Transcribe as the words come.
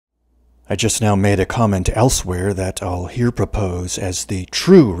I just now made a comment elsewhere that I'll here propose as the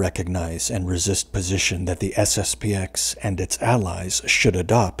true recognize and resist position that the Sspx and its allies should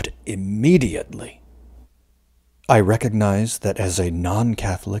adopt immediately. I recognize that as a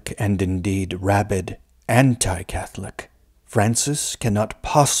non-Catholic and indeed rabid anti-Catholic, Francis cannot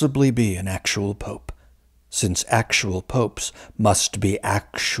possibly be an actual pope, since actual popes must be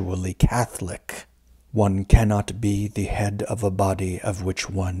actually Catholic. One cannot be the head of a body of which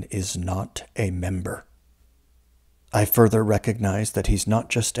one is not a member. I further recognize that he's not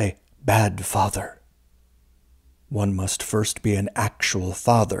just a bad father. One must first be an actual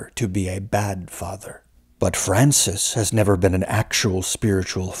father to be a bad father. But Francis has never been an actual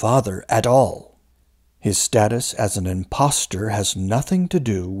spiritual father at all. His status as an impostor has nothing to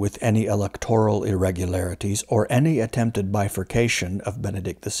do with any electoral irregularities or any attempted bifurcation of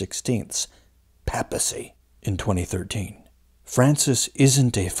Benedict XVI's Papacy in 2013. Francis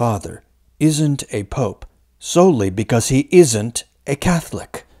isn't a father, isn't a pope, solely because he isn't a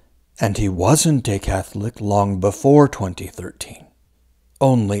Catholic. And he wasn't a Catholic long before 2013.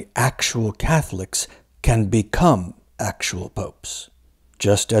 Only actual Catholics can become actual popes.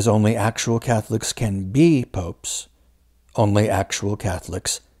 Just as only actual Catholics can be popes, only actual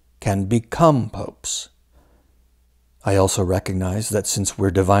Catholics can become popes. I also recognize that since we're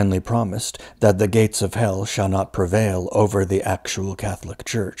divinely promised that the gates of hell shall not prevail over the actual Catholic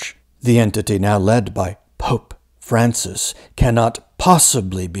Church, the entity now led by Pope Francis cannot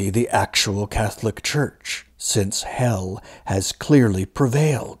possibly be the actual Catholic Church, since hell has clearly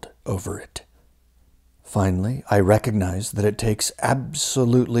prevailed over it. Finally, I recognize that it takes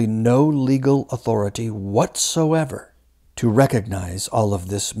absolutely no legal authority whatsoever to recognize all of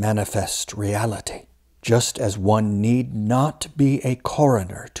this manifest reality, just as one need not be a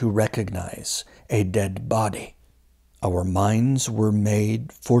coroner to recognize a dead body. Our minds were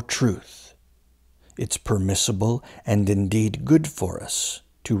made for truth. It's permissible and indeed good for us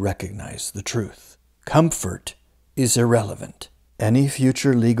to recognize the truth. Comfort is irrelevant. Any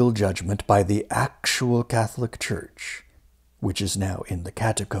future legal judgment by the actual Catholic Church, which is now in the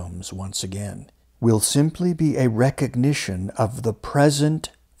catacombs once again, will simply be a recognition of the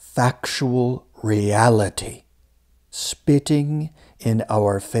present factual reality, spitting in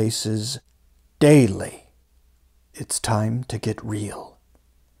our faces daily. It's time to get real.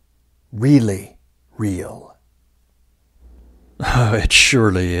 Really real. Oh, it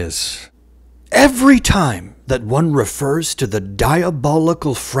surely is. Every time that one refers to the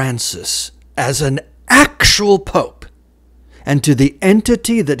diabolical Francis as an actual pope, and to the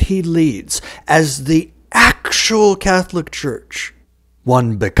entity that he leads as the actual Catholic Church,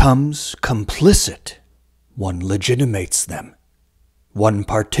 one becomes complicit. One legitimates them. One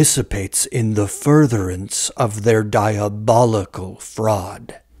participates in the furtherance of their diabolical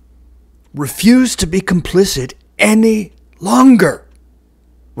fraud. Refuse to be complicit any longer,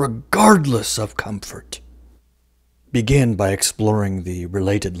 regardless of comfort. Begin by exploring the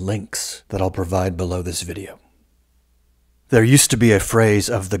related links that I'll provide below this video. There used to be a phrase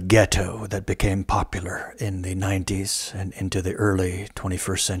of the ghetto that became popular in the 90s and into the early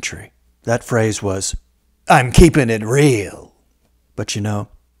 21st century. That phrase was, "I'm keeping it real." But you know,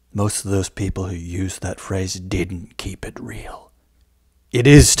 most of those people who used that phrase didn't keep it real. It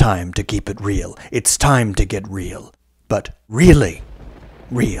is time to keep it real. It's time to get real. But really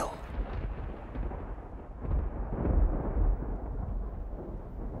real.